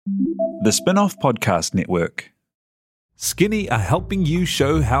The Spin-off Podcast Network. Skinny are helping you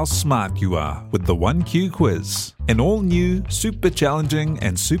show how smart you are with the 1Q quiz, an all-new, super challenging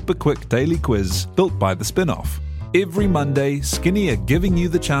and super quick daily quiz built by the Spin-off. Every Monday, Skinny are giving you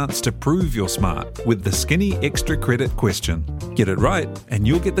the chance to prove you're smart with the Skinny Extra Credit question. Get it right, and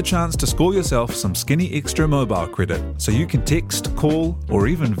you'll get the chance to score yourself some Skinny Extra mobile credit, so you can text, call, or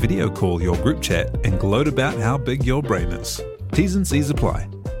even video call your group chat and gloat about how big your brain is. T's and C's apply.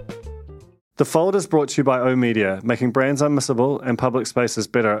 The Fold is brought to you by oOh!media, making brands unmissable and public spaces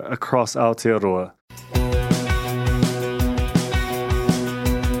better across Aotearoa.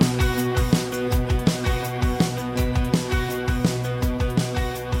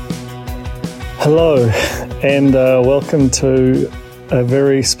 Hello, and welcome to a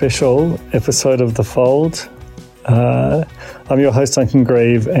very special episode of The Fold. I'm your host, Duncan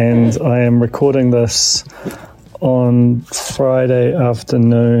Grieve, and I am recording this on Friday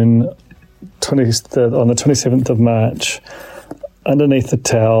afternoon, on the 27th of March, underneath the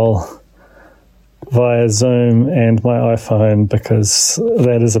towel via Zoom and my iPhone, because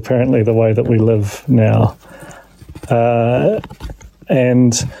that is apparently the way that we live now.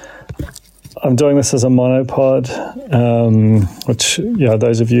 And I'm doing this as a monopod, which,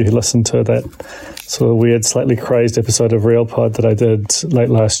 those of you who listen to that sort of weird, slightly crazed episode of Real Pod that I did late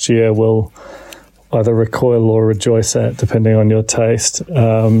last year will either recoil or rejoice at, depending on your taste.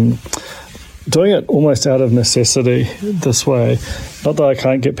 Doing it almost out of necessity this way. Not that I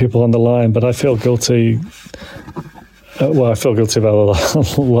can't get people on the line, but I feel guilty. I feel guilty about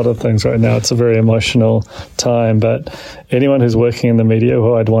a lot of things right now. It's a very emotional time, but anyone who's working in the media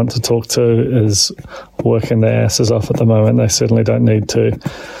who I'd want to talk to is working their asses off at the moment. They certainly don't need to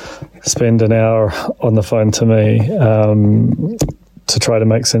spend an hour on the phone to me to try to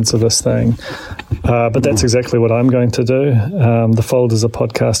make sense of this thing. But that's exactly what I'm going to do. The Fold is a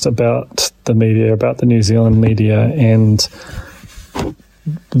podcast about the media, about the New Zealand media, and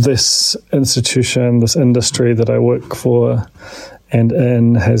this institution, this industry that I work for and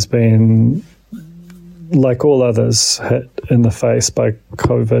in has been, like all others, hit in the face by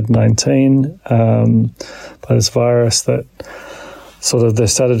Covid-19, by this virus that sort of there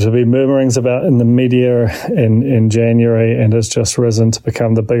started to be murmurings about in the media in January, and has just risen to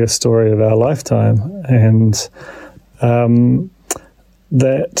become the biggest story of our lifetime. And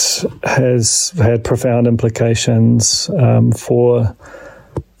that has had profound implications for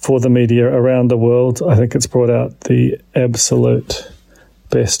the media around the world. I think it's brought out the absolute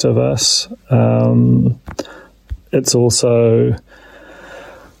best of us. It's also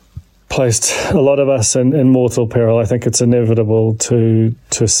placed a lot of us in mortal peril. I think it's inevitable to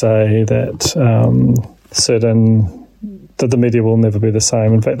say that that the media will never be the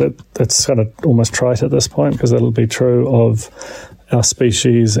same. In fact, that's kind of almost trite at this point, because it'll be true of our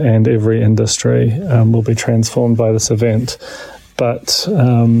species, and every industry will be transformed by this event. But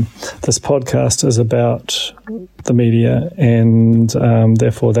this podcast is about the media, and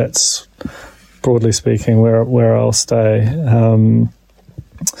therefore that's, broadly speaking, where I'll stay.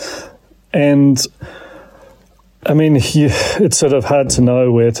 And I mean, it's sort of hard to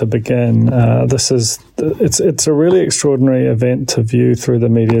know where to begin. It's a really extraordinary event to view through the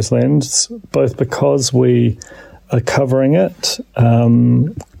media's lens, both because we are covering it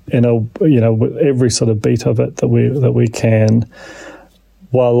with every sort of beat of it that we can,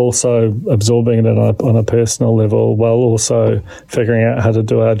 while also absorbing it on a personal level, while also figuring out how to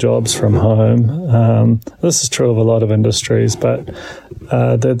do our jobs from home. This is true of a lot of industries, but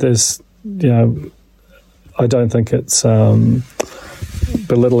there's, I don't think it's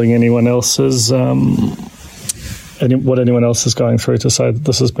belittling anyone else's what anyone else is going through to say that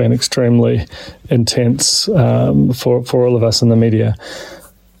this has been extremely intense for all of us in the media.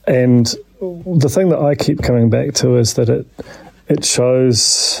 And the thing that I keep coming back to is that it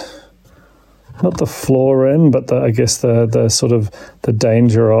shows not the flaw in, but I guess the sort of the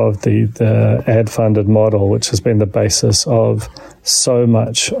danger of the ad-funded model, which has been the basis of so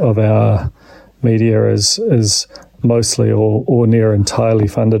much of our media is mostly or near entirely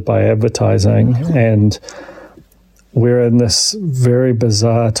funded by advertising. And we're in this very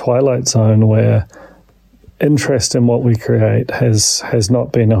bizarre twilight zone where interest in what we create has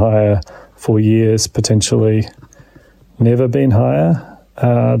not been higher for years, potentially never been higher.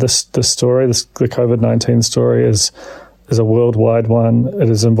 The COVID-19 story is a worldwide one. It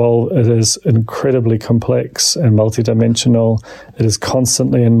is incredibly complex and multidimensional. It is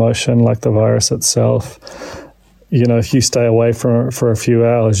constantly in motion, like the virus itself. If you stay away for a few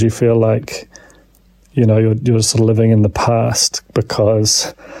hours, you feel like you're sort of living in the past,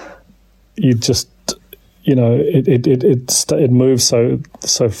 because it moves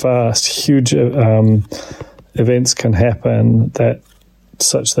so fast. Huge events can happen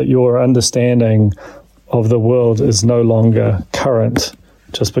such that your understanding of the world is no longer current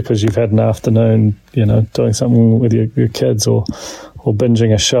just because you've had an afternoon, doing something with your kids or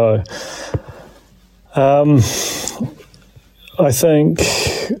binging a show. I think,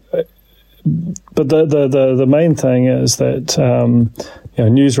 but the main thing is that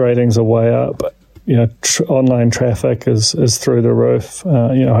news ratings are way up. Online traffic is through the roof.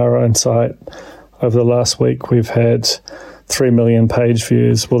 Our own site over the last week we've had 3 million page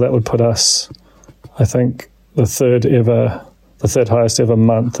views. Well, that would put us, I think, the third highest ever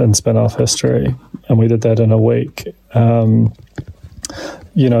month in spin-off history, and we did that in a week. I'm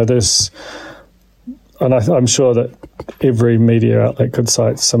sure that every media outlet could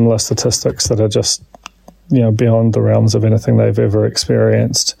cite similar statistics that are just, beyond the realms of anything they've ever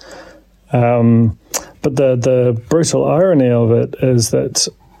experienced. But the brutal irony of it is that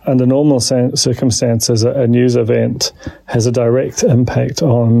under normal circumstances, a news event has a direct impact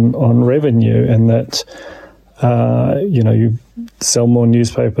on revenue, in that you sell more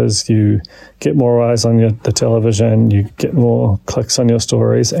newspapers, you get more eyes on the television, you get more clicks on your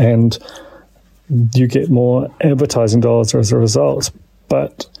stories, and you get more advertising dollars as a result.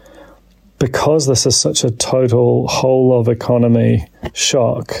 But because this is such a total whole of economy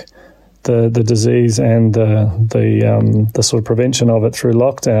shock, the disease and the sort of prevention of it through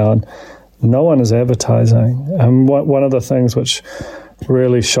lockdown, no one is advertising. And one of the things which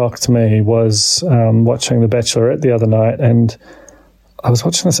really shocked me was watching The Bachelorette the other night, and I was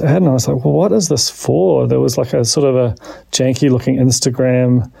watching this ad and I was like, well, what is this for? There was like a sort of a janky looking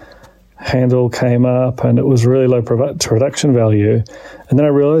Instagram handle came up, and it was really low production value. And then I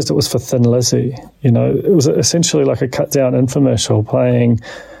realized it was for Thin Lizzy. It was essentially like a cut down infomercial playing,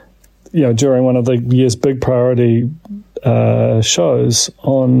 during one of the year's big priority shows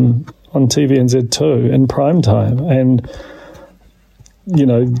on TVNZ2 in prime time. And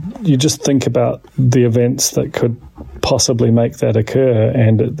you just think about the events that could possibly make that occur,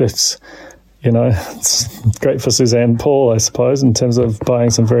 and it's great for Suzanne Paul, I suppose, in terms of buying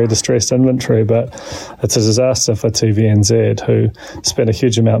some very distressed inventory, but it's a disaster for TVNZ, who spent a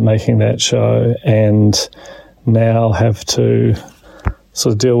huge amount making that show and now have to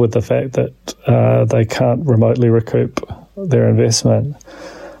sort of deal with the fact that they can't remotely recoup their investment.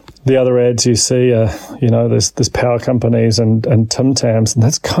 The other ads you see are, there's power companies and Tim Tams, and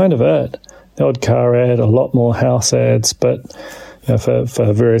that's kind of it. The odd car ad, a lot more house ads, but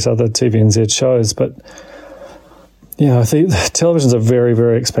for various other TVNZ shows. But I think television's a very,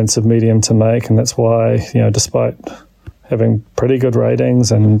 very expensive medium to make, and that's why, despite having pretty good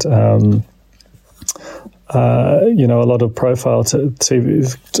ratings and a lot of profile,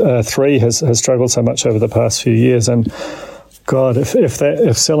 TV3 has struggled so much over the past few years. And God,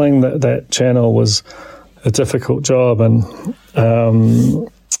 if selling that channel was a difficult job, and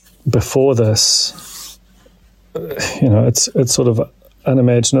before this, it's sort of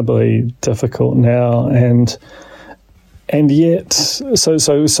unimaginably difficult now, and yet, so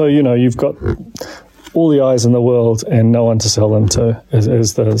you've got all the eyes in the world and no one to sell them to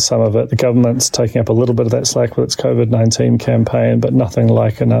is the sum of it. The government's taking up a little bit of that slack with its Covid-19 campaign, but nothing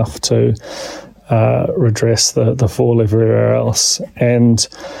like enough to redress the fall everywhere else. And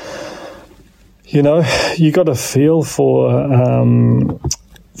you got to feel for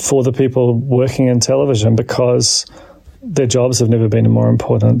the people working in television, because their jobs have never been more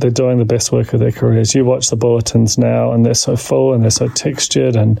important. They're doing the best work of their careers. You watch the bulletins now, and they're so full and they're so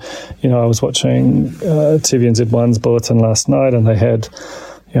textured. And I was watching TVNZ1's bulletin last night, and they had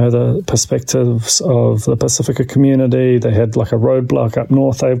the perspectives of the Pacifica community. They had like a roadblock up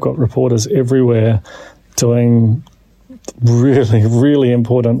north. They've got reporters everywhere doing really, really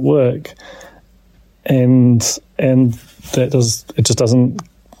important work, and it just doesn't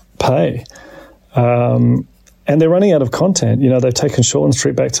pay. And they're running out of content. They've taken Shortland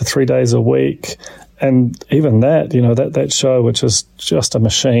Street back to 3 days a week. And even that, that show, which is just a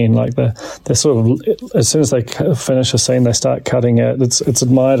machine, like they're sort of, as soon as they finish a scene, they start cutting it. It's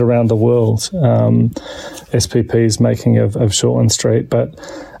admired around the world, SPP's making of Shortland Street.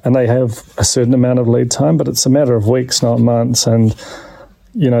 And they have a certain amount of lead time, but it's a matter of weeks, not months. And,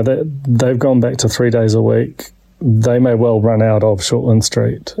 they've gone back to 3 days a week. They may well run out of Shortland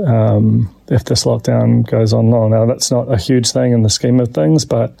Street if this lockdown goes on long. Now, that's not a huge thing in the scheme of things,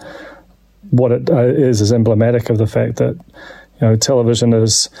 but what it is emblematic of the fact that television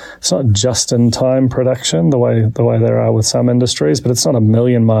it's not just in time production the way there are with some industries, but it's not a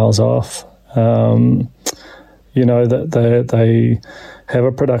million miles off. That they have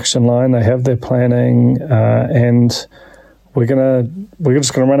a production line, they have their planning, and we're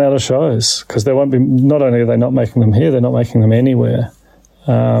just gonna run out of shows because there won't be. Not only are they not making them here, they're not making them anywhere.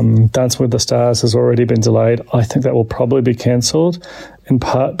 Dancing with the Stars has already been delayed. I think that will probably be cancelled, in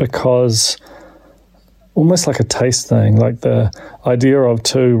part because almost like a taste thing, like the idea of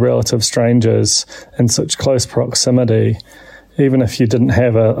two relative strangers in such close proximity. Even if you didn't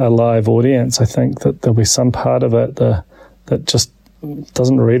have a live audience, I think that there'll be some part of it that just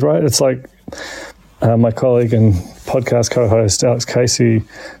doesn't read right. It's like my colleague and podcast co-host Alex Casey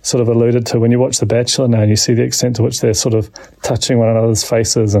sort of alluded to, when you watch The Bachelor now and you see the extent to which they're sort of touching one another's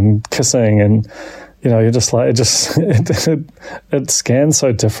faces and kissing, and you're just like, it scans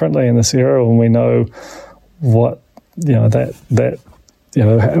so differently in this era when we know what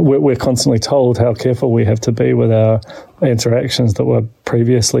we're constantly told how careful we have to be with our interactions that were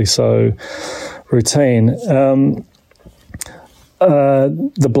previously so routine.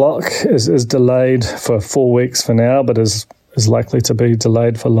 The block is delayed for 4 weeks for now, but is likely to be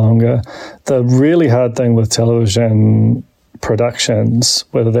delayed for longer. The really hard thing with television productions,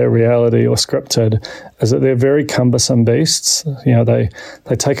 whether they're reality or scripted, is that they're very cumbersome beasts. They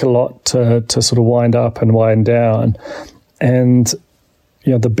take a lot to sort of wind up and wind down. And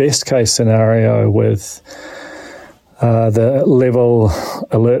the best case scenario with the level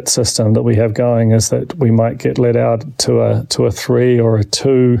alert system that we have going is that we might get let out to a 3 or a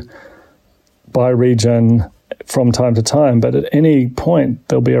 2 by region from time to time, but at any point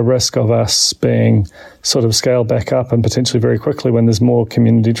there'll be a risk of us being sort of scaled back up, and potentially very quickly when there's more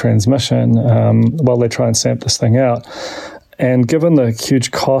community transmission while they try and stamp this thing out. And given the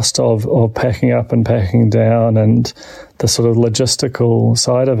huge cost of packing up and packing down and the sort of logistical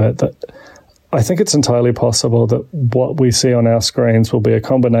side of it, that I think it's entirely possible that what we see on our screens will be a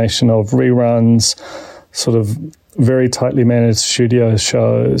combination of reruns, sort of very tightly managed studio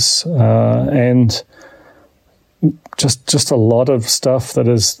shows, and just a lot of stuff that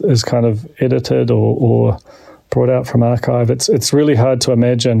is kind of edited or brought out from archive. It's really hard to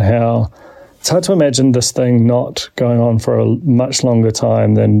imagine this thing not going on for a much longer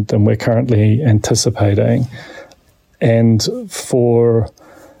time than we're currently anticipating, and for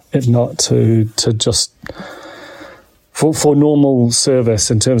it not to just for normal service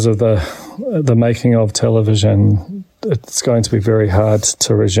in terms of the making of television, it's going to be very hard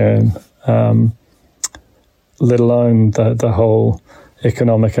to resume, let alone the whole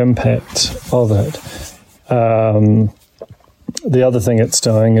economic impact of it. The other thing it's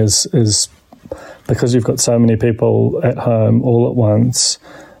doing is because you've got so many people at home all at once,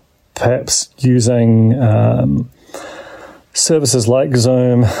 perhaps using services like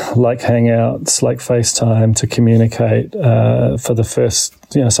Zoom, like Hangouts, like FaceTime to communicate for the first,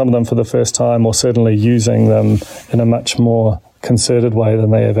 some of them for the first time, or certainly using them in a much more concerted way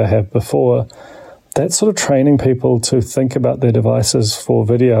than they ever have before. That's sort of training people to think about their devices for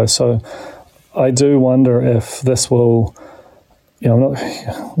video. So I do wonder if this will, I'm not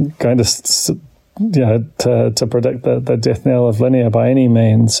going to predict the death knell of linear by any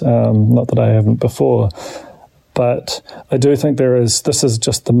means, not that I haven't before. But I do think this is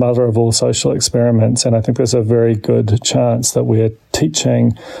just the mother of all social experiments, and I think there's a very good chance that we're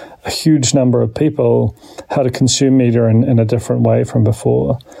teaching a huge number of people how to consume media in a different way from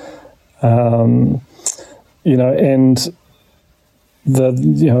before. And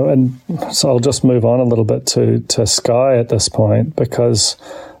so I'll just move on a little bit to Sky at this point, because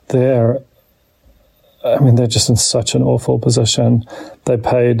they're just in such an awful position. They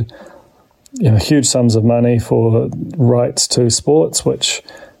paid huge sums of money for rights to sports, which,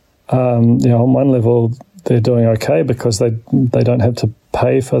 on one level they're doing okay because they don't have to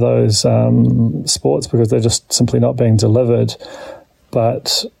pay for those sports because they're just simply not being delivered.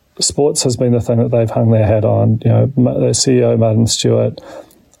 But sports has been the thing that they've hung their hat on. Their CEO, Martin Stewart,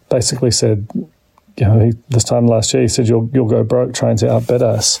 basically said, this time last year, he said, you'll go broke trying to outbid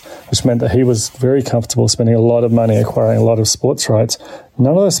us, which meant that he was very comfortable spending a lot of money acquiring a lot of sports rights.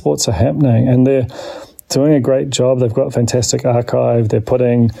 None of those sports are happening, and they're doing a great job. They've got a fantastic archive. They're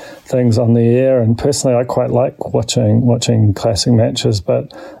putting things on the air, and personally, I quite like watching classic matches,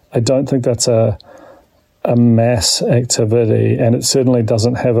 but I don't think that's a mass activity, and it certainly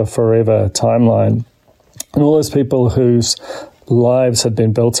doesn't have a forever timeline. And all those people whose lives had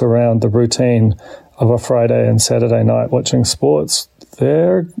been built around the routine of a Friday and Saturday night watching sports,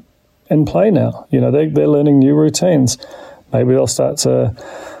 they're in play now. They're learning new routines. Maybe they'll start to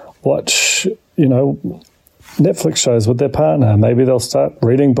watch, Netflix shows with their partner. Maybe they'll start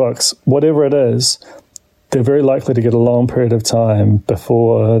reading books. Whatever it is, they're very likely to get a long period of time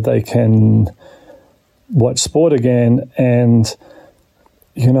before they can watch sport again. And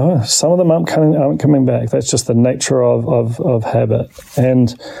some of them aren't coming back. That's just the nature of habit. And,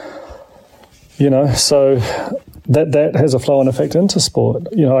 so that has a flow-on effect into sport.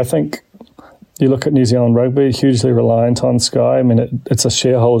 I think you look at New Zealand rugby, hugely reliant on Sky. I mean, it's a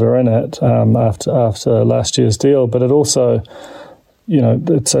shareholder in it after last year's deal, but it also,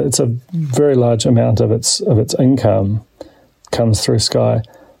 it's a very large amount of its income comes through Sky.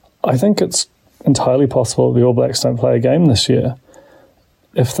 I think it's entirely possible the All Blacks don't play a game this year.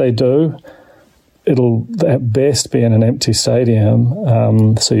 If they do, it'll at best be in an empty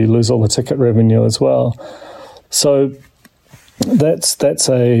stadium, so you lose all the ticket revenue as well. So that's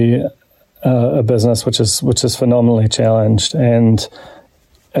a business which is phenomenally challenged, and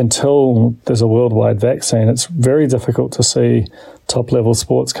until there's a worldwide vaccine, it's very difficult to see top-level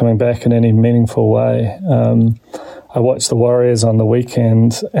sports coming back in any meaningful way. I watched the Warriors on the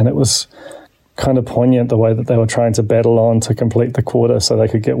weekend, and it was kind of poignant the way that they were trying to battle on to complete the quarter so they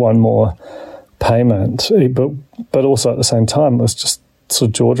could get one more payment. But also at the same time, it was just sort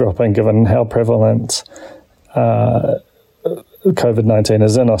of jaw-dropping given how prevalent COVID-19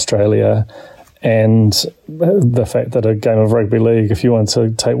 is in Australia, and the fact that a game of rugby league, if you want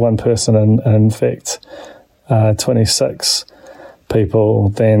to take one person and infect 26 people,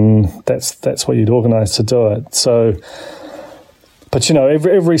 then that's what you'd organise to do it. So, but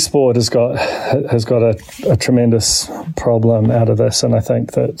every sport has got a tremendous problem out of this, and I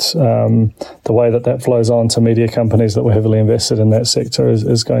think that the way that flows on to media companies that were heavily invested in that sector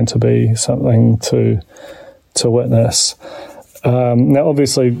is going to be something to witness. Now,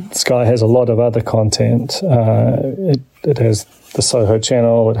 obviously, Sky has a lot of other content. It has the Soho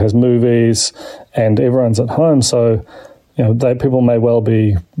channel, it has movies, and everyone's at home, so people may well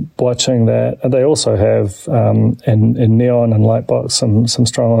be watching that. And they also have in Neon and Lightbox some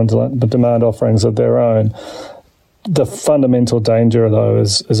strong on-demand offerings of their own. The fundamental danger, though,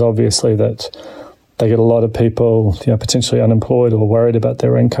 is obviously that they get a lot of people, potentially unemployed or worried about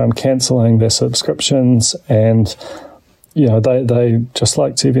their income, cancelling their subscriptions, and they just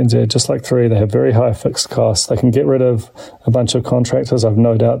like TVNZ, just like 3, they have very high fixed costs. They can get rid of a bunch of contractors. I've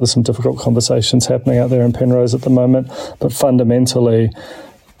no doubt there's some difficult conversations happening out there in Penrose at the moment, but fundamentally,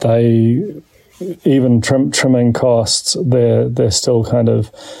 they, even trimming costs, they're still kind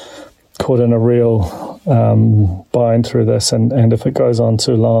of caught in a real bind through this, and if it goes on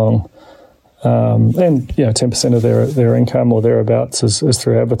too long, and 10% of their income or thereabouts is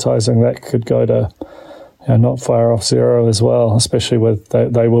through advertising, that could go to not far off zero as well, especially with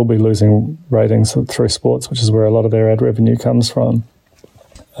they will be losing ratings through sports, which is where a lot of their ad revenue comes from.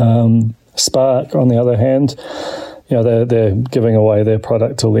 Spark, on the other hand, they're giving away their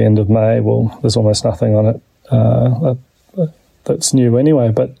product till the end of May. Well, there's almost nothing on it that's new anyway,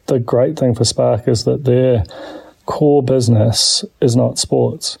 but the great thing for Spark is that their core business is not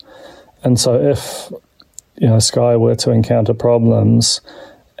sports. And so if Sky were to encounter problems,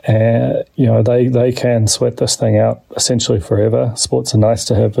 they can sweat this thing out essentially forever. Sports are nice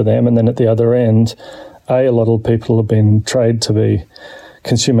to have for them. And then at the other end, A, a lot of people have been trained to be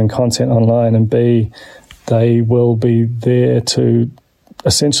consuming content online, and B, they will be there to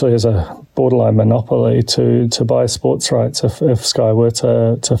essentially as a borderline monopoly to buy sports rights if Sky were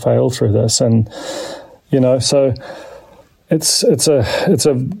to fail through this. And, so it's a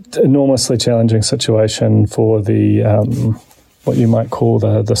enormously challenging situation for the what you might call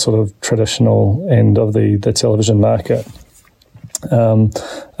the sort of traditional end of the television market.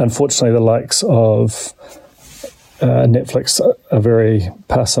 Unfortunately, the likes of Netflix are very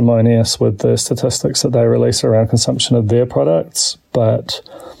parsimonious with the statistics that they release around consumption of their products, but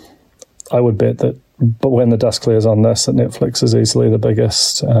I would bet that when the dust clears on this, that Netflix is easily the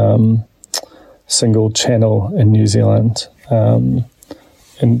biggest single channel in New Zealand in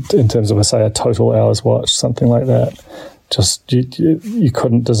terms of, say, a total hours watched, something like that. Just you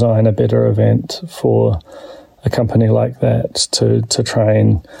couldn't design a better event for a company like that to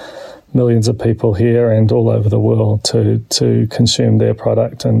train millions of people here and all over the world to consume their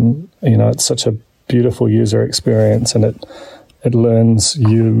product. And it's such a beautiful user experience, and it learns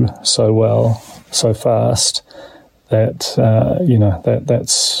you so well, so fast that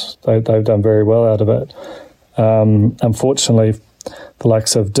they've done very well out of it. Unfortunately, the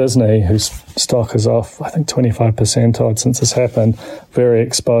likes of Disney, whose stock is off, I think 25% odd since this happened, very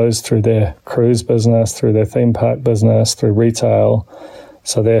exposed through their cruise business, through their theme park business, through retail.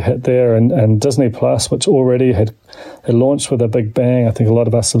 So they're hit there, and Disney Plus, which already had launched with a big bang, I think a lot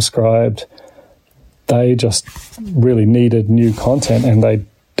of us subscribed, they just really needed new content, and they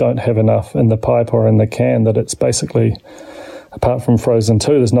don't have enough in the pipe or in the can that it's basically, apart from Frozen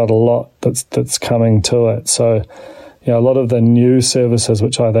 2, there's not a lot that's coming to it. So a lot of the new services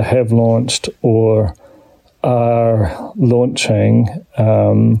which either have launched or are launching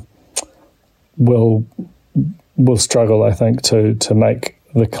will struggle, I think, to make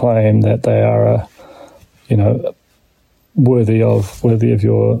the claim that they are, worthy of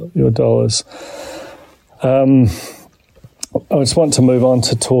your dollars. I just want to move on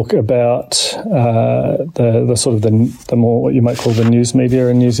to talk about the sort of the more what you might call the news media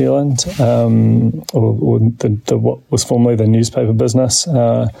in New Zealand, or the what was formerly the newspaper business,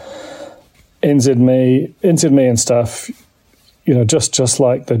 NZME and stuff. Just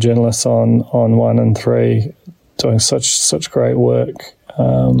like the journalists on 1 and 3, doing such great work.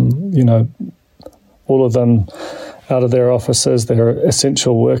 All of them out of their offices, they're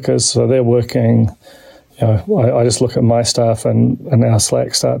essential workers, so they're working. I just look at my staff, and our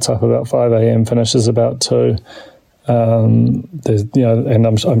Slack starts up about 5 a.m, finishes about 2. And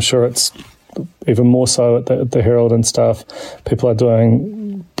I'm sure it's even more so at the Herald and stuff. People are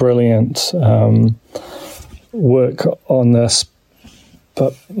doing brilliant work on this.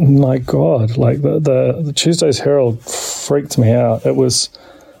 But my God, like the Tuesday's Herald freaked me out. It was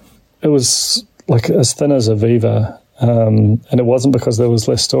like as thin as Aviva. And it wasn't because there was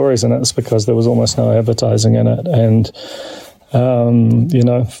less stories in it, it's because there was almost no advertising in it. And,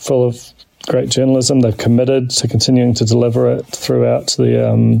 full of great journalism. They've committed to continuing to deliver it throughout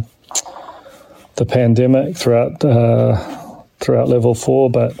the pandemic, throughout level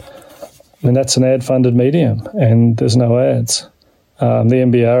 4. But, I mean, that's an ad-funded medium, and there's no ads. The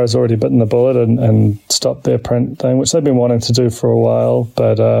NBR has already bitten the bullet and stopped their print thing, which they've been wanting to do for a while.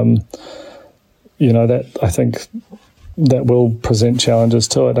 But, that I think that will present challenges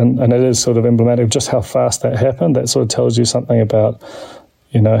to it, and it is sort of emblematic of just how fast that happened. That sort of tells you something about,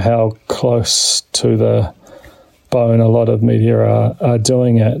 how close to the bone a lot of media are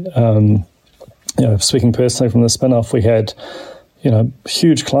doing it. Speaking personally from the spin-off, we had,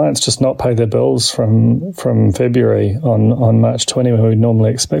 huge clients just not pay their bills from February on March 20 when we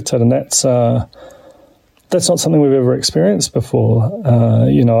normally expect it, and that's not something we've ever experienced before.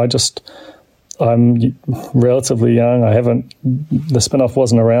 I'm relatively young. The spin-off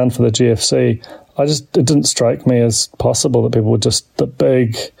wasn't around for the GFC. It didn't strike me as possible that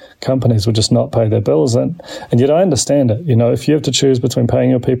big companies would just not pay their bills. And yet I understand it. If you have to choose between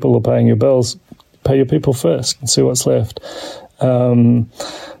paying your people or paying your bills, pay your people first and see what's left.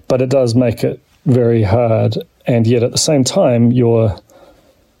 But it does make it very hard. And yet at the same time, you're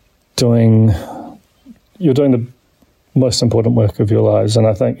doing the most important work of your lives. And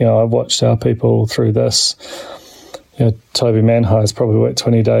I think, I've watched our people through this. Toby Manhire's probably worked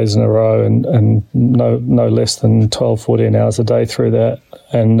 20 days in a row and no less than 12, 14 hours a day through that.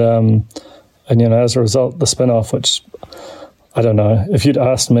 And as a result, the spin-off, which I don't know, if you'd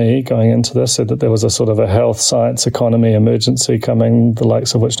asked me going into this, said that there was a sort of a health, science, economy emergency coming, the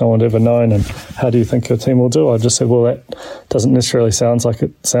likes of which no one had ever known, and how do you think your team will do? I just said, well, that doesn't necessarily sound like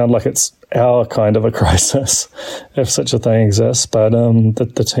it's our kind of a crisis, if such a thing exists. But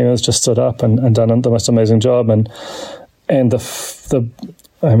the team has just stood up and done the most amazing job. And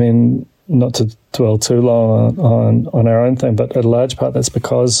I mean, not to dwell too long on our own thing, but a large part that's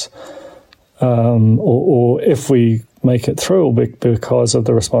because, or if we make it through, because of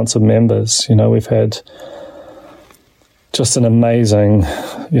the response of members. We've had just an amazing,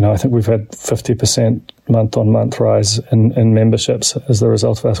 I think we've had 50% month-on-month rise in memberships as the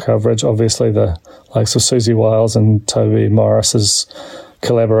result of our coverage. Obviously, the likes of Susie Wiles and Toby Morris's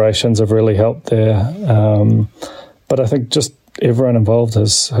collaborations have really helped there. But I think just everyone involved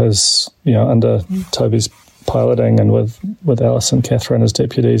has under Toby's piloting and with Alice and Catherine as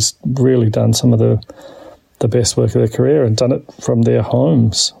deputies, really done some of the best work of their career and done it from their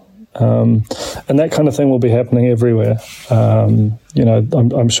homes. And that kind of thing will be happening everywhere.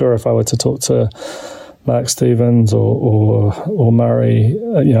 I'm sure if I were to talk to Mark Stevens or Murray,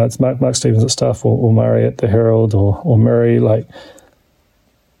 it's Mark Stevens at Stuff or Murray at the Herald or Murray, like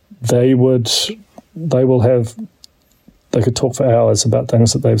they could talk for hours about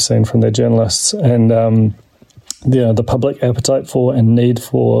things that they've seen from their journalists, and the public appetite for and need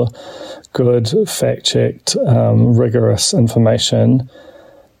for good, fact-checked, rigorous information.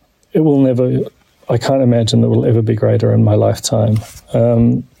 I can't imagine that will ever be greater in my lifetime.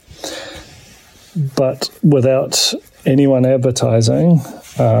 But without anyone advertising,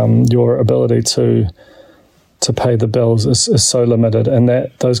 your ability to pay the bills is so limited. And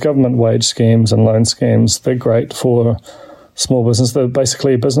that those government wage schemes and loan schemes, they're great for small business. They're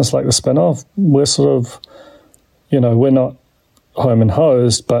basically a business like the spin-off. We're sort of, we're not home and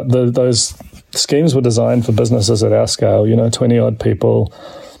hosed, but those schemes were designed for businesses at our scale, 20-odd people.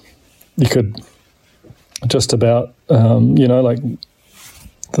 You could just about,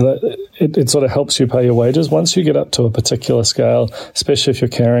 it sort of helps you pay your wages. Once you get up to a particular scale, especially if you're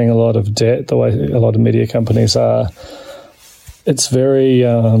carrying a lot of debt, the way a lot of media companies are, it's very,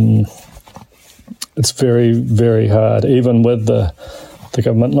 very hard, even with the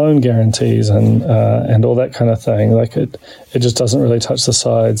government loan guarantees and all that kind of thing. Like it just doesn't really touch the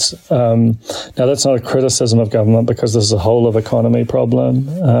sides. Now, that's not a criticism of government, because this is a whole of economy problem.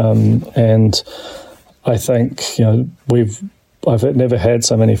 And I think, I've never had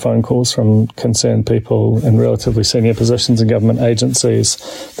so many phone calls from concerned people in relatively senior positions in government agencies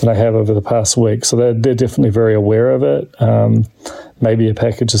than I have over the past week. So they're definitely very aware of it. Maybe a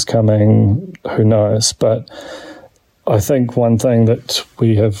package is coming, who knows? But I think one thing that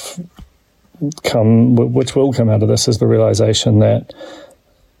we have which will come out of this, is the realization that,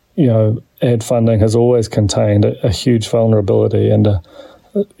 ad funding has always contained a huge vulnerability, and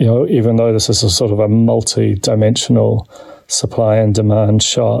even though this is a sort of a multi-dimensional supply and demand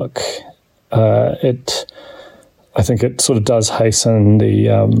shock, I think it sort of does hasten the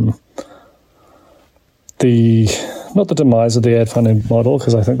not the demise of the ad funding model,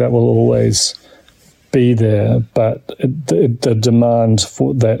 because I think that will always be there, but the demand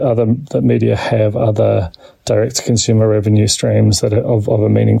for that media have other direct-to-consumer revenue streams that are of a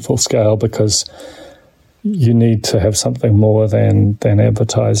meaningful scale, because you need to have something more than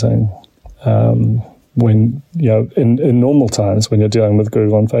advertising. When in normal times, when you're dealing with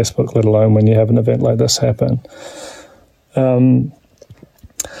Google and Facebook, let alone when you have an event like this happen. I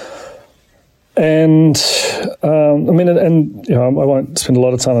won't spend a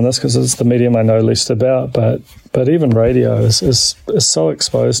lot of time on this because it's the medium I know least about, but even radio is so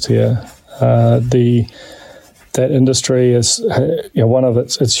exposed here. That industry is, one of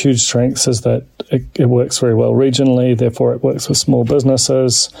its huge strengths is that it works very well regionally, therefore it works with small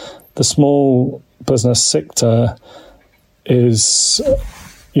businesses. The small business sector is,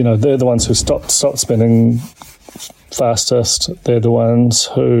 they're the ones who stop spending fastest. They're the ones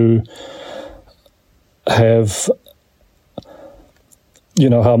who have,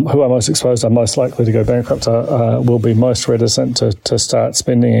 who are most exposed, are most likely to go bankrupt, will be most reticent to start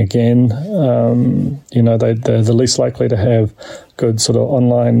spending again. They're the least likely to have good sort of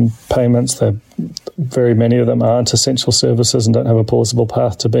online payments. Very many of them aren't essential services and don't have a plausible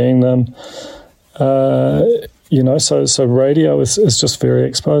path to being them. So radio is just very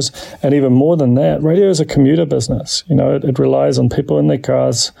exposed. And even more than that, radio is a commuter business. It relies on people in their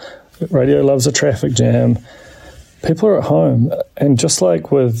cars. Radio loves a traffic jam. People are at home, and just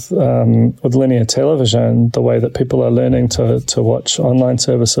like with linear television, the way that people are learning to watch online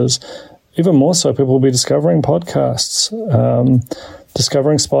services, even more so, people will be discovering podcasts,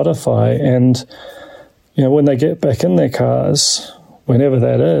 discovering Spotify, and when they get back in their cars, whenever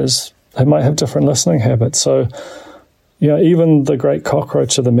that is, they might have different listening habits. So, even the great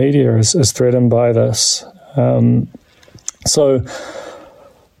cockroach of the media is threatened by this.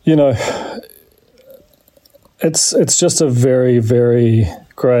 It's just a very, very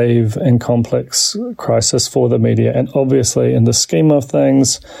grave and complex crisis for the media. And obviously, in the scheme of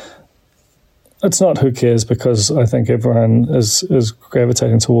things, it's not who cares, because I think everyone is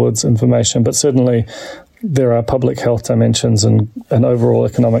gravitating towards information. But certainly, there are public health dimensions and overall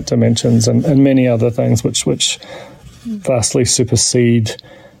economic dimensions and many other things which vastly supersede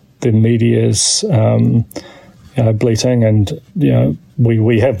the media's bleating. And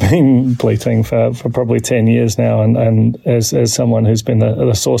we have been bleating for probably 10 years now, and as someone who's been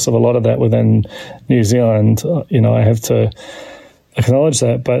the source of a lot of that within New Zealand, I have to acknowledge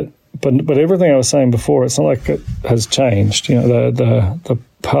that. But everything I was saying before, it's not like it has changed. The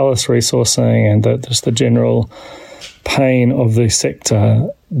powerless resourcing and just the general pain of the sector,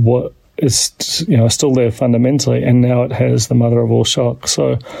 what is still there fundamentally, and now it has the mother of all shocks.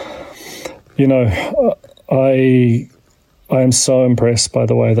 So, I am so impressed by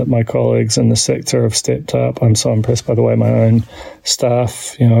the way that my colleagues in the sector have stepped up. I'm so impressed by the way my own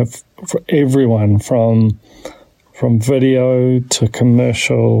staff, for everyone from video to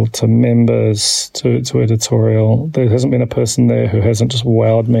commercial to members to editorial, there hasn't been a person there who hasn't just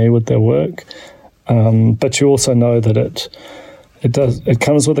wowed me with their work. But you also know that it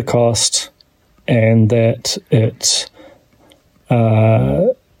comes with a cost, and that it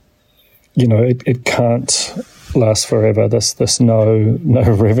can't last forever. This no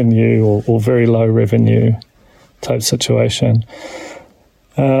revenue or very low revenue type situation.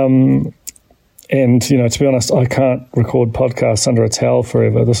 And, to be honest, I can't record podcasts under a towel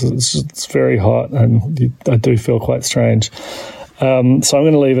forever. It's very hot, and I do feel quite strange. So I'm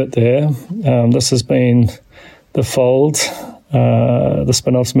going to leave it there. This has been The Fold, the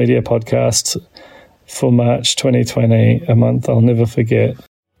Spinoffs Media Podcast for March 2020, a month I'll never forget.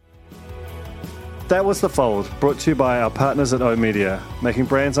 That was The Fold, brought to you by our partners at oOh!media, making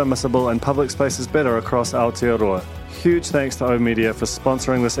brands unmissable and public spaces better across Aotearoa. Huge thanks to oOh!media for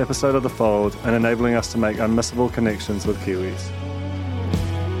sponsoring this episode of The Fold and enabling us to make unmissable connections with Kiwis.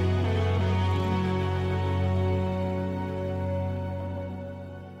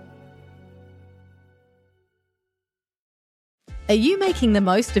 Are you making the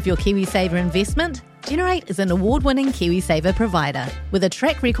most of your KiwiSaver investment? Generate is an award-winning KiwiSaver provider with a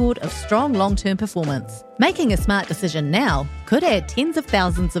track record of strong long-term performance. Making a smart decision now could add tens of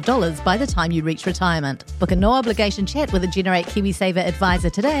thousands of dollars by the time you reach retirement. Book a no-obligation chat with a Generate KiwiSaver advisor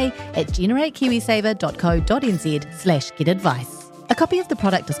today at generatekiwisaver.co.nz/getadvice. A copy of the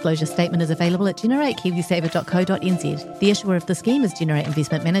product disclosure statement is available at generatekiwisaver.co.nz. The issuer of the scheme is Generate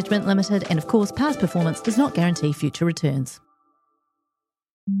Investment Management Limited, and of course, past performance does not guarantee future returns.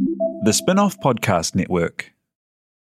 The Spin-off Podcast Network.